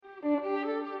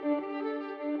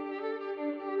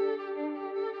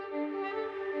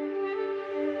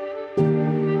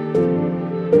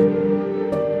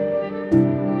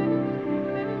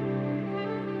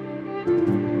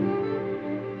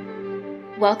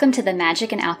Welcome to the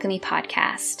Magic and Alchemy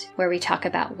podcast, where we talk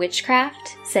about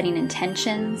witchcraft, setting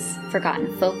intentions,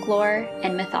 forgotten folklore,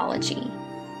 and mythology.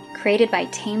 Created by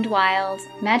Tamed Wild,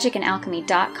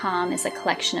 magicandalchemy.com is a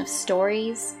collection of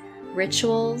stories,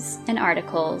 rituals, and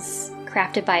articles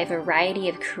crafted by a variety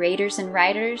of creators and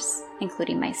writers,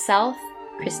 including myself,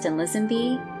 Kristen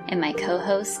Lisenby, and my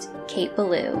co-host, Kate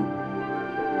Ballou.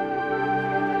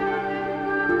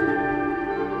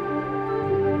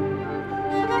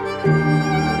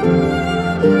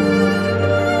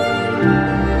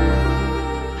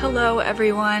 Hello,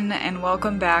 everyone, and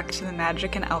welcome back to the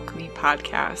Magic and Alchemy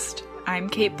podcast. I'm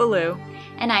Kate Ballou.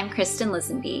 And I'm Kristen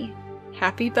Lisenby.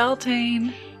 Happy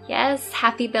Beltane! Yes,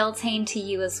 happy Beltane to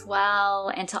you as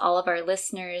well, and to all of our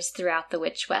listeners throughout the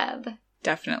witch web.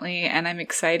 Definitely, and I'm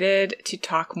excited to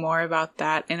talk more about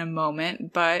that in a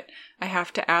moment, but I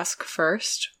have to ask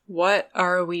first, what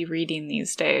are we reading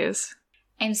these days?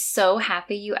 I'm so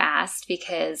happy you asked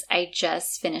because I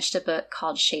just finished a book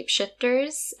called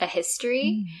Shapeshifters, A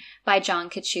History by John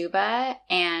Kachuba,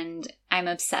 and I'm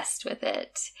obsessed with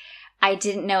it. I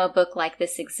didn't know a book like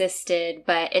this existed,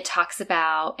 but it talks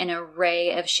about an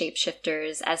array of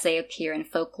shapeshifters as they appear in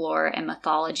folklore and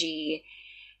mythology.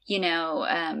 You know,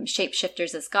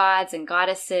 shapeshifters as gods and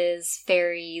goddesses,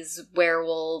 fairies,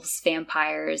 werewolves,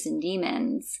 vampires, and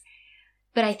demons.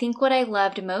 But I think what I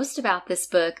loved most about this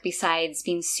book, besides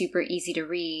being super easy to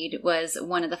read, was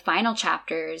one of the final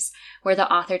chapters where the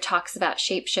author talks about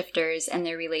shapeshifters and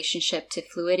their relationship to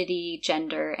fluidity,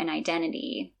 gender, and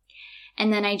identity.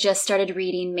 And then I just started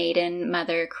reading Maiden,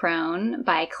 Mother, Crone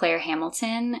by Claire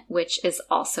Hamilton, which is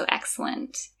also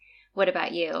excellent. What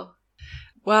about you?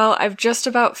 Well, I've just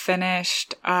about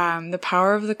finished The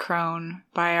Power of the Crone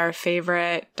by our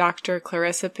favorite Dr.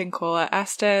 Clarissa Pinkola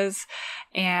Estes,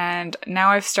 and now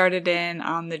I've started in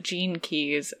on the Gene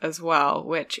Keys as well,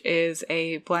 which is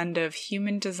a blend of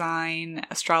human design,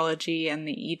 astrology, and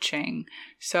the I Ching.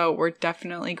 So we're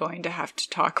definitely going to have to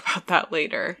talk about that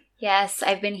later. Yes,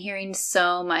 I've been hearing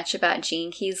so much about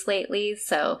Gene Keys lately,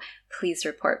 so please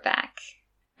report back.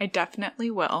 I definitely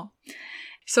will.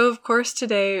 So, of course,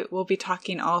 today we'll be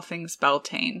talking all things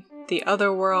Beltane, the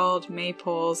other world,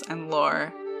 maypoles, and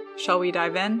lore. Shall we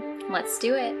dive in? Let's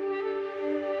do it.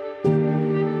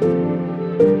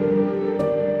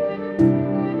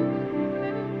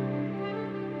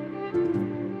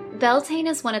 Beltane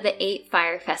is one of the 8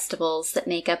 fire festivals that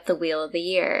make up the Wheel of the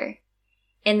Year.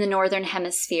 In the Northern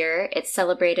Hemisphere, it's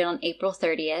celebrated on April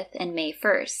 30th and May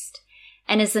 1st,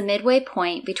 and is the midway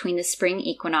point between the spring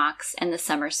equinox and the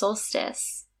summer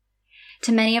solstice.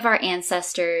 To many of our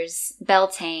ancestors,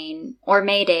 Beltane, or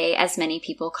May Day as many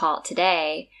people call it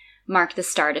today, marked the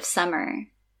start of summer.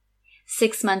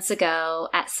 6 months ago,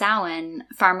 at Samhain,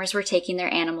 farmers were taking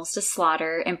their animals to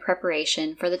slaughter in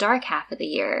preparation for the dark half of the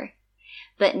year.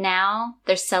 But now,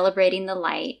 they're celebrating the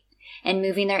light and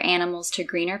moving their animals to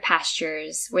greener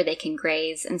pastures where they can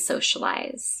graze and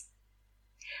socialize.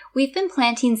 We've been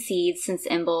planting seeds since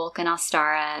Imbolc and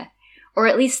Ostara, or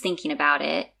at least thinking about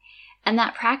it, and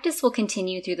that practice will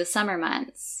continue through the summer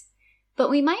months. But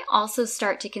we might also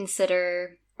start to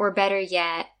consider, or better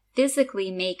yet, physically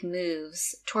make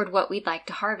moves toward what we'd like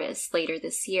to harvest later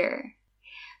this year.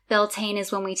 Beltane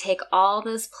is when we take all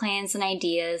those plans and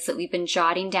ideas that we've been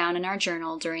jotting down in our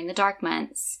journal during the dark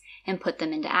months and put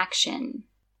them into action.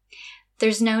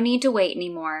 There's no need to wait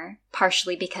anymore,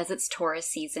 partially because it's Taurus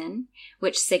season,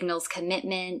 which signals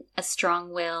commitment, a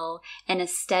strong will, and a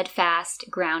steadfast,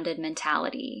 grounded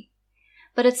mentality.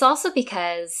 But it's also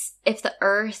because if the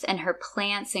earth and her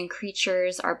plants and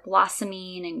creatures are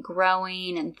blossoming and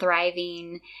growing and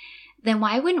thriving, then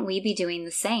why wouldn't we be doing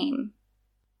the same?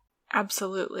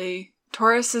 Absolutely.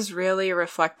 Taurus is really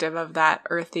reflective of that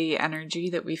earthy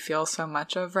energy that we feel so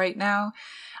much of right now.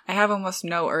 I have almost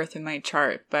no earth in my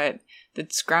chart, but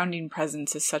its grounding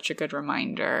presence is such a good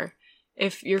reminder.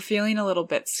 If you're feeling a little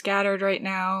bit scattered right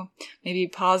now, maybe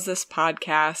pause this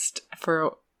podcast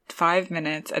for 5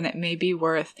 minutes, and it may be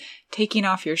worth taking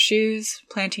off your shoes,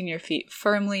 planting your feet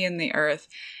firmly in the earth,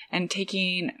 and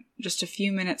taking just a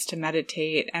few minutes to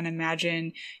meditate and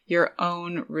imagine your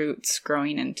own roots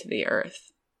growing into the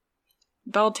earth.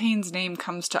 Beltane's name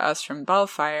comes to us from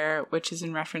Belfire, which is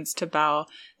in reference to Bel,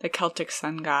 the Celtic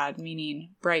sun god, meaning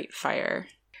bright fire.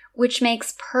 Which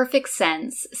makes perfect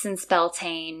sense since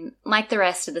Beltane, like the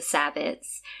rest of the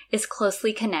Sabbats, is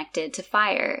closely connected to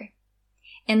fire.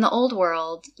 In the Old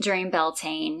World, during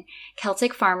Beltane,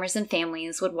 Celtic farmers and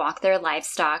families would walk their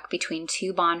livestock between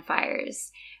 2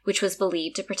 bonfires, which was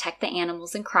believed to protect the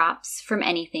animals and crops from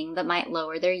anything that might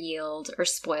lower their yield or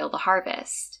spoil the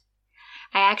harvest.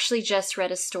 I actually just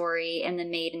read a story in the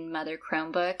Maiden, Mother,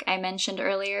 Crone book I mentioned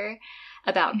earlier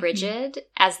about Brigid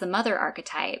as the mother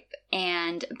archetype,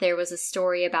 and there was a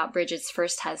story about Brigid's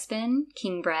first husband,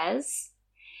 King Brez.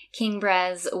 King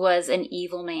Brez was an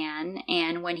evil man,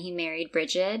 and when he married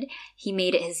Brigid, he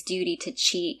made it his duty to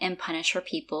cheat and punish her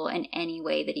people in any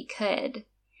way that he could.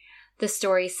 The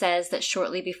story says that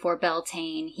shortly before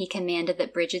Beltane, he commanded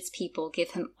that Brigid's people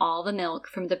give him all the milk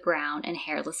from the brown and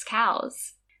hairless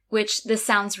cows. Which, this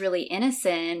sounds really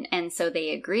innocent, and so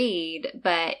they agreed,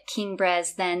 but King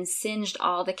Brez then singed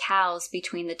all the cows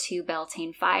between the two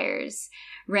Beltane fires,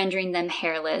 rendering them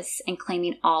hairless and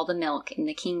claiming all the milk in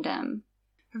the kingdom.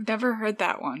 I've never heard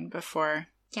that one before.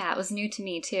 Yeah, it was new to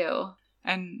me too.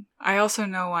 And I also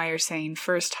know why you're saying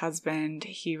first husband.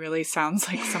 He really sounds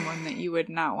like someone that you would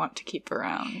not want to keep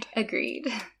around. Agreed.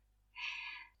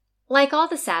 Like all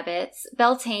the Sabbats,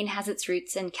 Beltane has its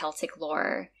roots in Celtic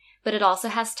lore, but it also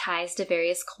has ties to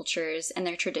various cultures and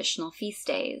their traditional feast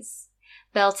days.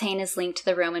 Beltane is linked to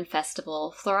the Roman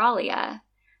festival Floralia,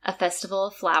 a festival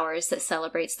of flowers that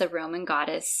celebrates the Roman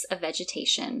goddess of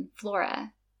vegetation,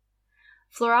 Flora.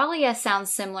 Floralia sounds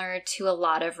similar to a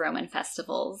lot of Roman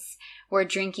festivals, where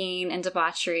drinking and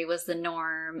debauchery was the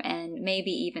norm and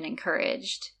maybe even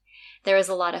encouraged. There was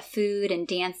a lot of food and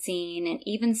dancing and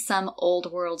even some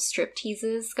old world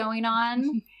stripteases going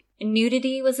on.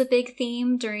 Nudity was a big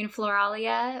theme during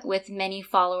Floralia, with many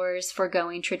followers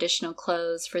foregoing traditional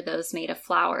clothes for those made of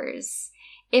flowers,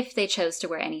 if they chose to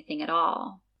wear anything at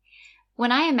all.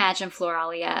 When I imagine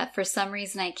Floralia, for some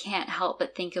reason I can't help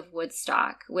but think of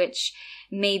Woodstock, which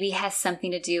maybe has something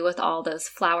to do with all those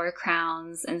flower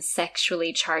crowns and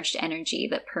sexually charged energy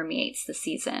that permeates the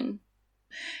season.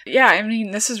 Yeah, I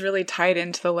mean, this is really tied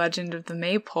into the legend of the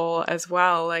Maypole as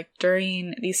well. Like,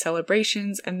 during these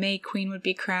celebrations, a May Queen would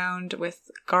be crowned with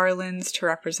garlands to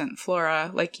represent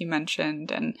Flora, like you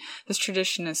mentioned, and this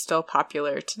tradition is still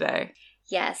popular today.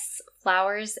 Yes,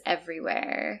 flowers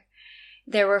everywhere.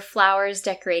 There were flowers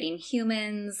decorating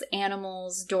humans,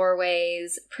 animals,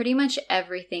 doorways, pretty much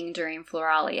everything during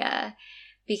Floralia.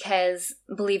 Because,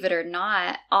 believe it or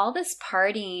not, all this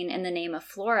partying in the name of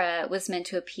Flora was meant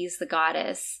to appease the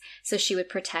goddess so she would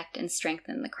protect and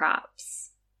strengthen the crops.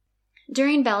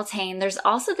 During Beltane, there's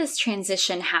also this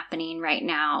transition happening right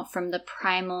now from the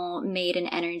primal maiden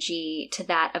energy to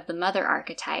that of the mother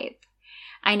archetype.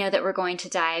 I know that we're going to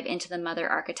dive into the mother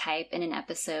archetype in an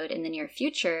episode in the near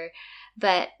future,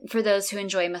 but for those who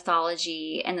enjoy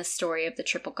mythology and the story of the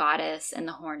triple goddess and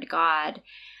the horned god,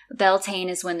 Beltane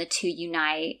is when the two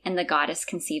unite and the goddess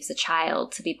conceives a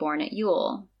child to be born at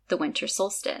Yule, the winter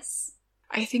solstice.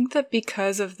 I think that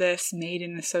because of this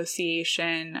maiden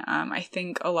association, I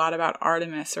think a lot about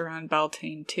Artemis around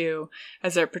Beltane too,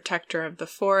 as a protector of the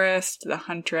forest, the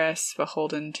huntress,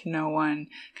 beholden to no one,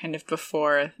 kind of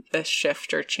before this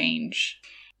shift or change.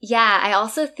 Yeah, I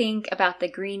also think about the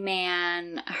green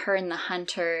man, her and the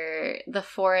hunter. The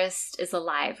forest is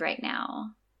alive right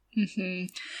now. Mm-hmm.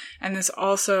 And this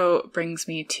also brings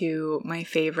me to my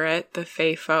favorite, the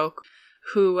Fae folk,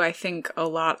 who I think a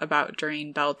lot about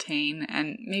during Beltane,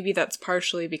 and maybe that's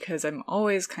partially because I'm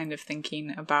always kind of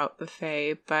thinking about the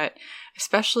Fae, but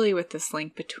especially with this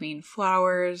link between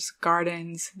flowers,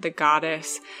 gardens, the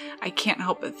goddess, I can't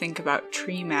help but think about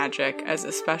tree magic as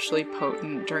especially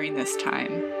potent during this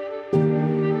time.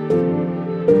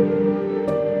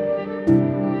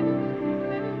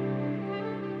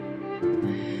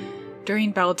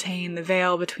 During Beltane, the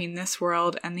veil between this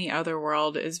world and the other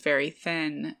world is very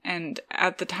thin, and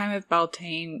at the time of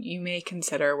Beltane, you may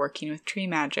consider working with tree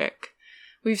magic.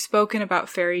 We've spoken about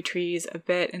fairy trees a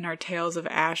bit in our Tales of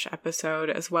Ash episode,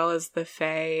 as well as the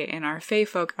Fae in our Fae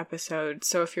Folk episode,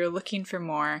 so if you're looking for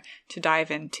more to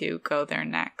dive into, go there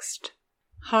next.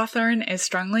 Hawthorn is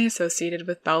strongly associated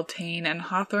with Beltane, and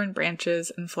hawthorn branches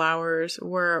and flowers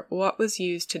were what was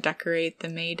used to decorate the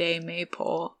May Day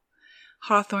maypole.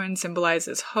 Hawthorn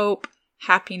symbolizes hope,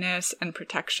 happiness, and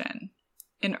protection.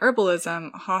 In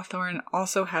herbalism, hawthorn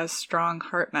also has strong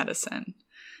heart medicine.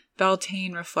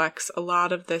 Beltane reflects a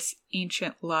lot of this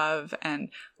ancient love and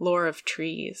lore of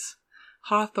trees.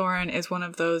 Hawthorn is one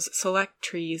of those select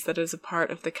trees that is a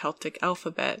part of the Celtic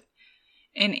alphabet.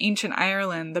 In ancient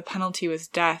Ireland, the penalty was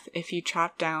death if you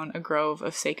chopped down a grove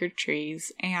of sacred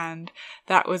trees, and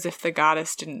that was if the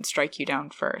goddess didn't strike you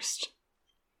down first.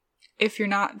 If you're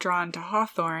not drawn to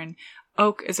hawthorn,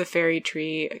 oak is a fairy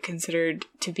tree considered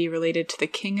to be related to the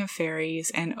king of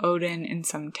fairies and Odin in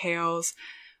some tales.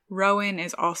 Rowan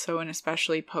is also an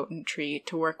especially potent tree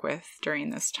to work with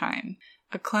during this time.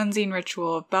 A cleansing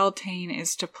ritual of Beltane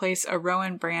is to place a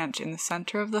rowan branch in the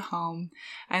center of the home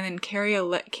and then carry a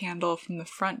lit candle from the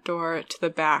front door to the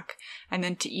back and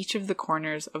then to each of the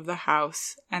corners of the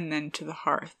house and then to the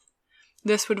hearth.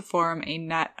 This would form a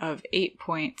net of 8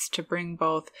 points to bring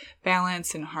both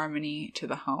balance and harmony to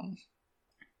the home.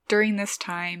 During this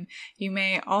time, you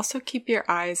may also keep your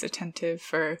eyes attentive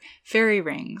for fairy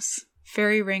rings.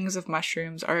 Fairy rings of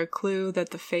mushrooms are a clue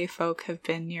that the fae folk have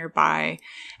been nearby,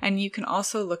 and you can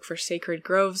also look for sacred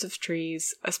groves of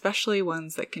trees, especially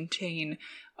ones that contain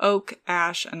oak,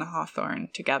 ash, and hawthorn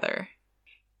together.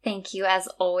 Thank you, as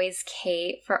always,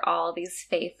 Kate, for all these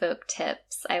fae folk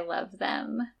tips. I love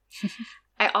them.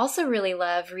 I also really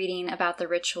love reading about the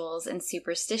rituals and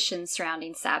superstitions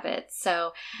surrounding Sabbats,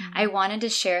 so I wanted to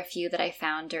share a few that I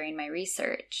found during my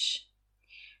research.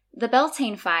 The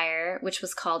Beltane fire, which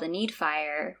was called a need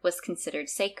fire, was considered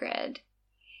sacred.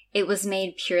 It was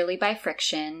made purely by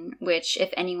friction, which, if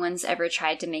anyone's ever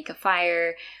tried to make a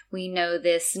fire, we know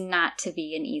this not to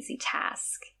be an easy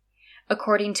task.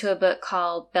 According to a book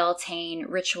called Beltane,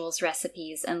 Rituals,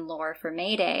 Recipes, and Lore for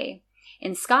May Day,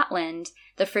 in Scotland,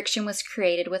 the friction was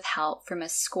created with help from a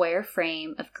square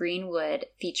frame of green wood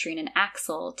featuring an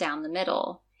axle down the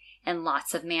middle, and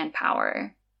lots of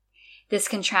manpower. This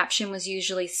contraption was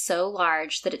usually so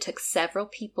large that it took several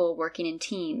people working in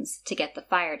teams to get the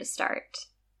fire to start.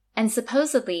 And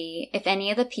supposedly, if any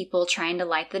of the people trying to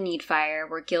light the need fire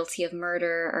were guilty of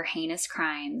murder or heinous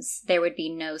crimes, there would be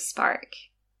no spark.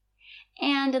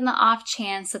 And in the off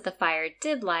chance that the fire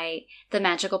did light, the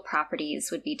magical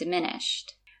properties would be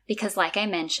diminished. Because, like I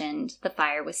mentioned, the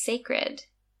fire was sacred.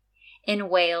 In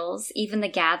Wales, even the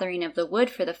gathering of the wood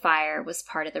for the fire was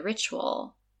part of the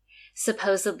ritual.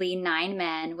 Supposedly, 9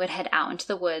 men would head out into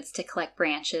the woods to collect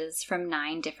branches from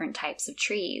 9 different types of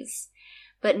trees,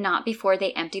 but not before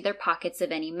they emptied their pockets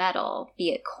of any metal,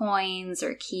 be it coins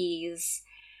or keys.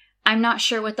 I'm not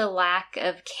sure what the lack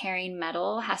of carrying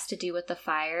metal has to do with the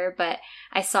fire, but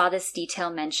I saw this detail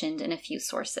mentioned in a few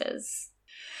sources.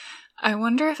 I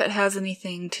wonder if it has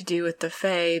anything to do with the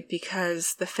fae,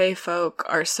 because the fae folk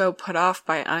are so put off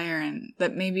by iron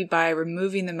that maybe by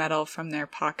removing the metal from their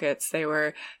pockets, they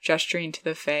were gesturing to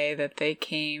the fae that they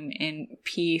came in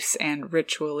peace and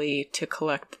ritually to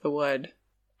collect the wood.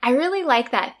 I really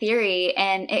like that theory,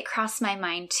 and it crossed my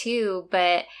mind too,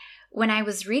 but when I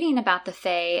was reading about the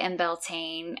fae and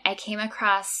Beltane, I came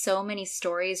across so many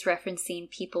stories referencing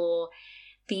people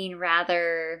being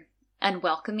rather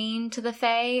unwelcoming to the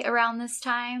fae around this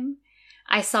time.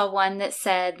 I saw one that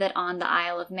said that on the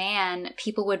Isle of Man,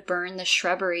 people would burn the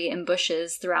shrubbery and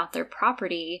bushes throughout their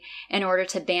property in order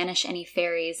to banish any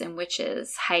fairies and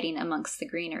witches hiding amongst the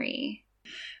greenery.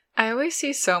 I always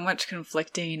see so much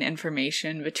conflicting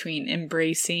information between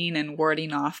embracing and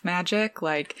warding off magic,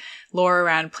 like lore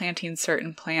around planting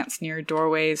certain plants near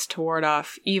doorways to ward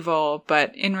off evil,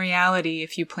 but in reality,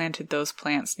 if you planted those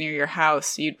plants near your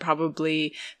house, you'd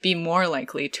probably be more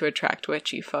likely to attract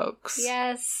witchy folks.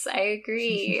 Yes, I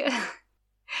agree.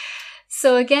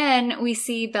 So again, we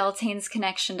see Beltane's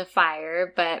connection to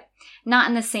fire, but not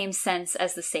in the same sense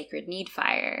as the sacred need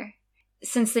fire.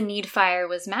 Since the need fire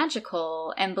was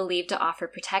magical and believed to offer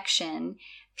protection,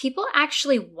 people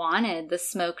actually wanted the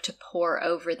smoke to pour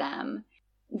over them.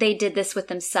 They did this with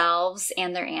themselves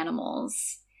and their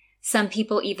animals. Some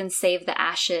people even saved the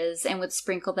ashes and would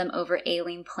sprinkle them over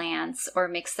ailing plants or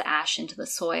mix the ash into the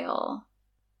soil.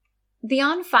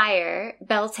 Beyond fire,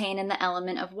 Beltane and the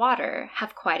element of water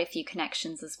have quite a few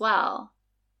connections as well.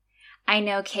 I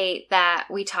know, Kate, that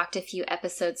we talked a few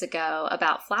episodes ago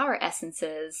about flower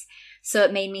essences, so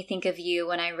it made me think of you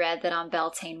when I read that on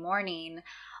Beltane morning,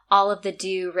 all of the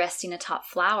dew resting atop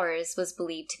flowers was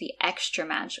believed to be extra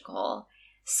magical,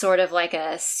 sort of like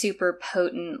a super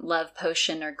potent love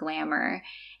potion or glamour,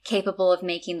 capable of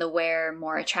making the wearer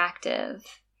more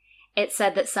attractive. It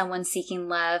said that someone seeking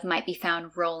love might be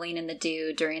found rolling in the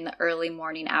dew during the early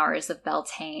morning hours of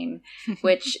Beltane,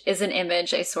 which is an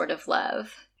image I sort of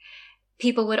love.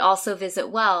 People would also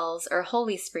visit wells or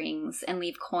holy springs and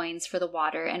leave coins for the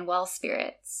water and well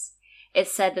spirits.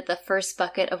 It's said that the first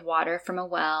bucket of water from a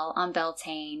well on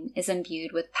Beltane is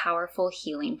imbued with powerful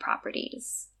healing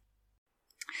properties.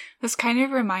 This kind of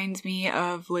reminds me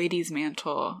of Lady's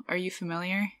Mantle. Are you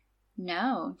familiar?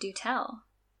 No, do tell.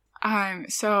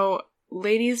 So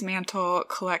Lady's Mantle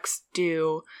collects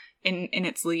dew in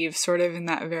its leaves, sort of in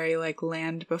that very like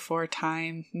Land Before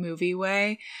Time movie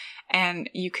way. And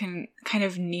you can kind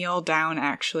of kneel down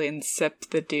actually and sip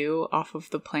the dew off of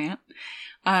the plant.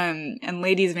 And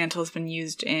Lady's Mantle has been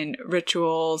used in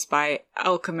rituals by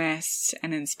alchemists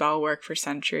and in spell work for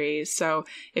centuries. So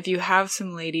if you have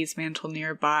some Lady's Mantle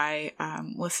nearby,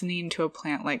 listening to a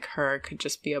plant like her could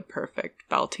just be a perfect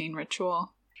Beltane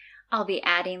ritual. I'll be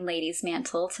adding Lady's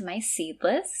Mantle to my seed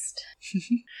list.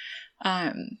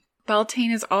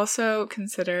 Beltane is also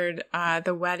considered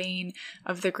the wedding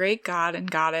of the great god and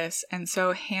goddess, and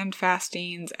so hand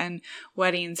fastings and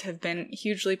weddings have been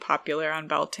hugely popular on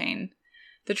Beltane.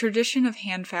 The tradition of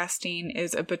hand fasting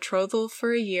is a betrothal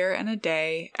for a year and a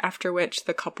day, after which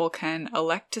the couple can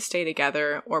elect to stay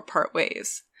together or part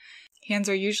ways. Hands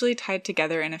are usually tied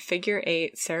together in a figure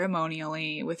 8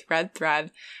 ceremonially with red thread,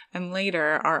 and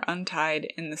later are untied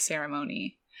in the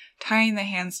ceremony. Tying the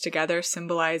hands together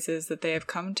symbolizes that they have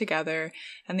come together,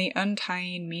 and the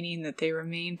untying meaning that they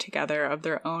remain together of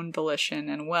their own volition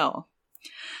and will.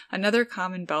 Another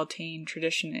common Beltane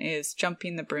tradition is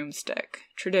jumping the broomstick.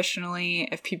 Traditionally,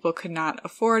 if people could not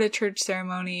afford a church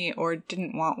ceremony or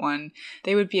didn't want one,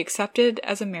 they would be accepted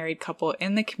as a married couple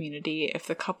in the community if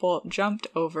the couple jumped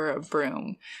over a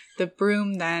broom, the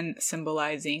broom then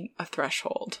symbolizing a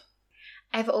threshold.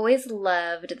 I've always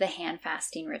loved the hand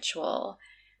fasting ritual.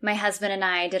 My husband and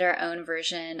I did our own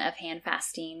version of hand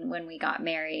fasting when we got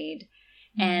married.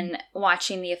 And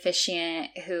watching the officiant,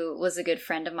 who was a good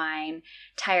friend of mine,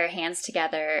 tie our hands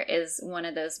together is one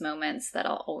of those moments that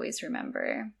I'll always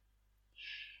remember.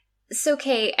 So,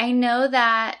 Kate, I know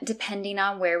that depending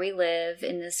on where we live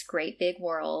in this great big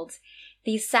world,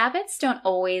 these Sabbats don't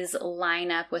always line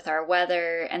up with our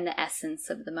weather and the essence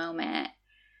of the moment.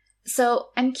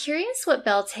 So I'm curious what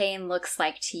Beltane looks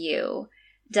like to you.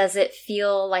 Does it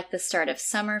feel like the start of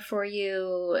summer for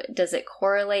you? Does it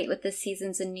correlate with the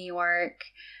seasons in New York?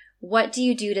 What do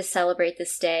you do to celebrate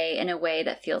this day in a way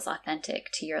that feels authentic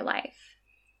to your life?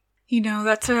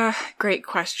 That's a great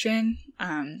question.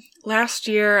 Last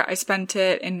year, I spent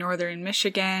it in northern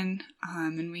Michigan,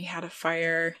 and we had a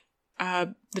fire.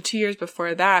 The 2 years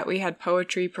before that, we had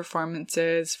poetry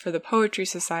performances for the Poetry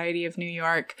Society of New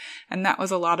York, and that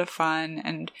was a lot of fun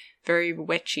and very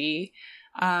witchy.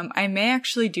 I may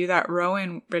actually do that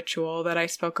rowan ritual that I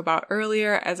spoke about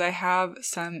earlier, as I have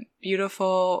some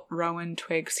beautiful rowan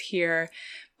twigs here,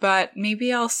 but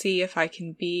maybe I'll see if I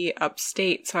can be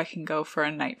upstate so I can go for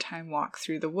a nighttime walk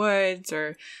through the woods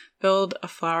or build a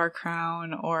flower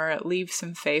crown or leave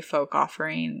some fae folk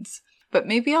offerings. But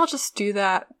maybe I'll just do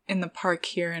that in the park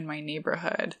here in my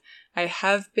neighborhood. I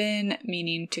have been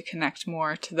meaning to connect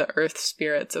more to the earth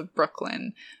spirits of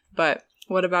Brooklyn, but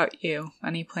what about you?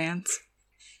 Any plans?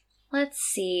 Let's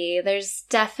see. There's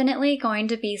definitely going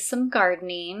to be some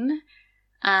gardening.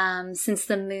 Since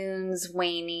the moon's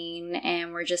waning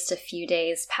and we're just a few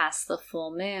days past the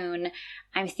full moon,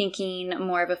 I'm thinking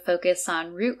more of a focus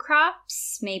on root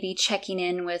crops, maybe checking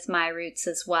in with my roots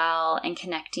as well and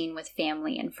connecting with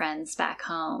family and friends back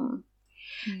home.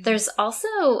 There's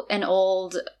also an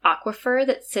old aquifer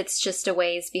that sits just a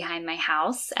ways behind my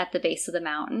house at the base of the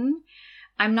mountain.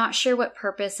 I'm not sure what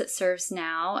purpose it serves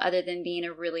now other than being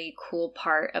a really cool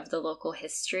part of the local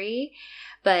history,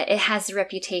 but it has a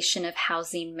reputation of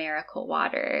housing miracle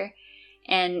water.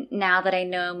 And now that I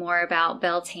know more about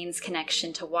Beltane's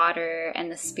connection to water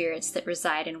and the spirits that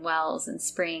reside in wells and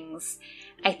springs,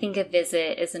 I think a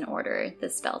visit is in order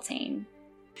this Beltane.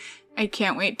 I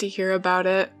can't wait to hear about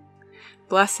it.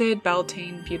 Blessed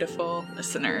Beltane, beautiful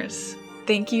listeners.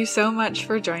 Thank you so much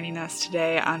for joining us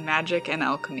today on Magic and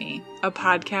Alchemy, a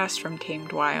podcast from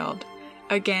Tamed Wild.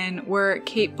 Again, we're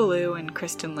Kate Ballou and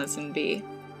Kristen Lisenby.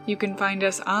 You can find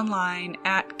us online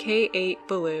at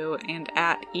K8Ballou and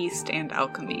at East and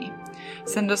Alchemy.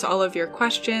 Send us all of your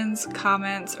questions,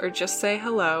 comments, or just say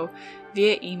hello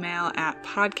via email at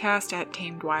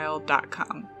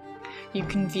podcast@tamedwild.com. You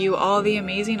can view all the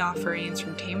amazing offerings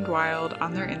from Tamed Wild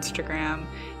on their Instagram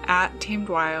at Tamed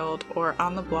Wild or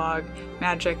on the blog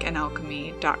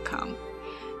magicandalchemy.com.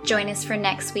 Join us for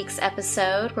next week's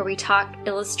episode where we talk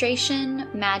illustration,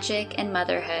 magic, and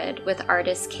motherhood with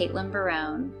artist Caitlin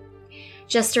Barone.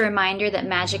 Just a reminder that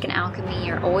magic and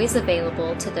alchemy are always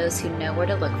available to those who know where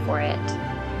to look for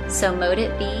it. So mote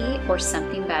it be or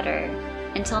something better.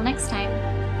 Until next time.